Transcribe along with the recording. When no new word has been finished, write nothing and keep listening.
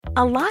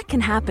A lot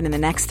can happen in the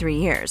next 3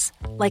 years.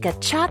 Like a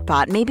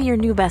chatbot may be your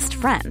new best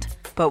friend.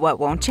 But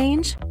what won't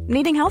change?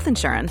 Needing health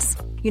insurance.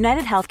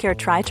 United Healthcare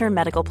Tri-Term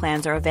Medical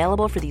Plans are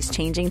available for these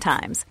changing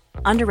times.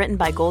 Underwritten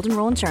by Golden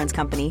Rule Insurance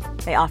Company,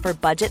 they offer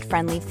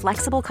budget-friendly,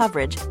 flexible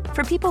coverage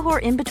for people who are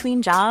in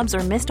between jobs or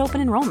missed open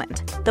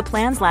enrollment. The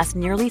plans last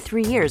nearly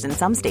 3 years in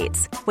some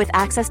states, with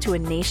access to a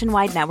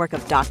nationwide network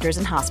of doctors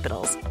and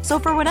hospitals. So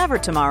for whatever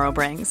tomorrow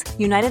brings,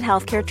 United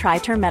Healthcare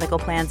Tri-Term Medical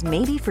Plans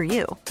may be for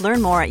you.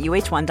 Learn more at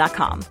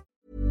uh1.com.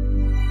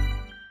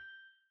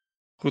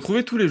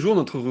 Retrouvez tous les jours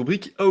notre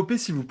rubrique AOP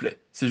s'il vous plaît.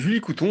 C'est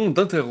Julie Couton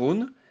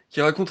d'Interrhône qui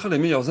racontera les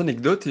meilleures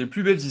anecdotes et les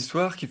plus belles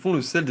histoires qui font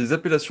le sel des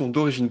appellations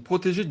d'origine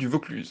protégée du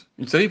Vaucluse.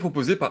 Une série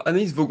proposée par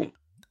Anaïs Vaugon.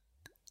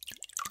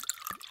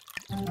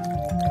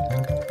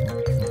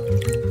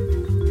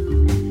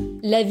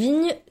 La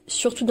vigne,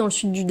 surtout dans le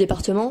sud du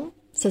département,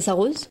 ça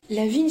s'arrose.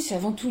 La vigne, c'est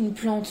avant tout une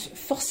plante.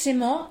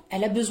 Forcément,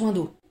 elle a besoin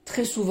d'eau.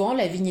 Très souvent,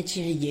 la vigne est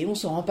irriguée, on ne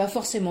s'en rend pas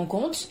forcément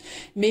compte,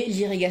 mais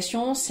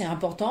l'irrigation, c'est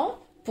important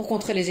pour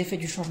contrer les effets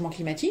du changement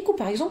climatique ou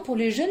par exemple pour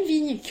les jeunes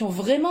vignes qui ont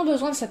vraiment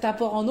besoin de cet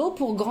apport en eau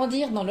pour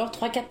grandir dans leurs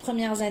 3-4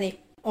 premières années.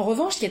 En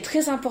revanche, ce qui est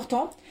très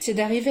important, c'est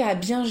d'arriver à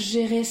bien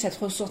gérer cette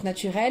ressource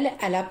naturelle,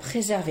 à la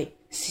préserver.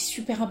 C'est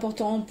super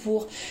important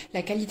pour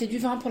la qualité du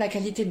vin, pour la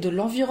qualité de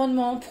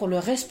l'environnement, pour le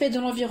respect de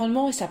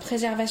l'environnement et sa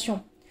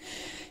préservation.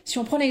 Si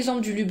on prend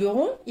l'exemple du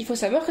Luberon, il faut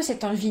savoir que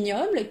c'est un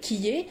vignoble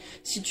qui est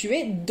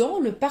situé dans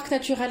le parc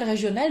naturel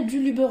régional du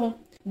Luberon.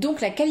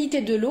 Donc la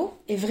qualité de l'eau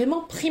est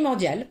vraiment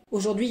primordiale.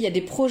 Aujourd'hui, il y a des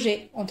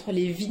projets entre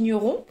les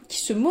vignerons qui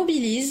se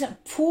mobilisent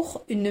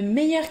pour une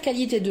meilleure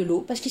qualité de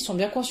l'eau parce qu'ils sont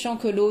bien conscients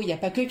que l'eau, il n'y a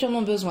pas que qui en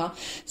ont besoin,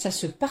 ça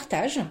se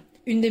partage.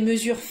 Une des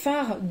mesures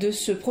phares de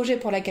ce projet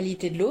pour la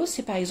qualité de l'eau,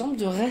 c'est par exemple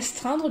de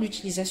restreindre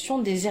l'utilisation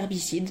des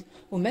herbicides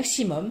au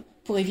maximum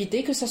pour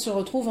éviter que ça se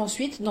retrouve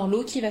ensuite dans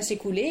l'eau qui va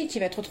s'écouler et qui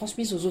va être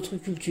transmise aux autres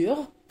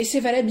cultures. Et c'est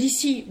valable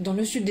ici, dans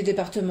le sud des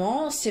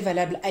départements, c'est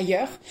valable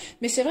ailleurs,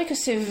 mais c'est vrai que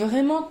c'est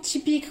vraiment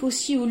typique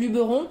aussi au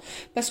Luberon,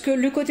 parce que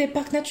le côté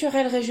parc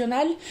naturel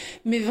régional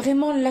met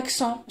vraiment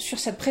l'accent sur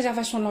cette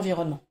préservation de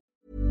l'environnement.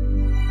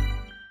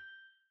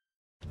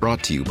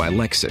 Brought to you by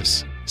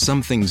Lexus.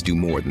 Some things do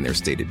more than their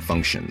stated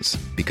functions,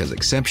 because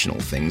exceptional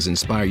things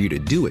inspire you to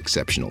do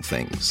exceptional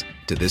things.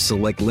 To this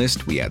select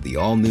list, we add the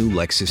all-new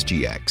Lexus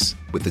GX.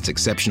 With its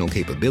exceptional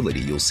capability,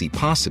 you'll see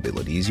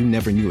possibilities you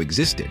never knew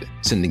existed,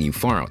 sending you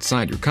far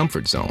outside your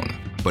comfort zone.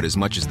 But as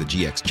much as the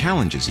GX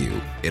challenges you,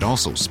 it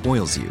also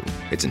spoils you.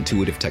 Its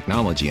intuitive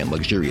technology and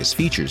luxurious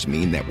features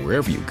mean that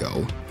wherever you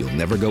go, you'll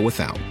never go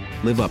without.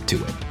 Live up to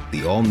it.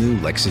 The all-new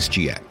Lexus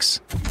GX.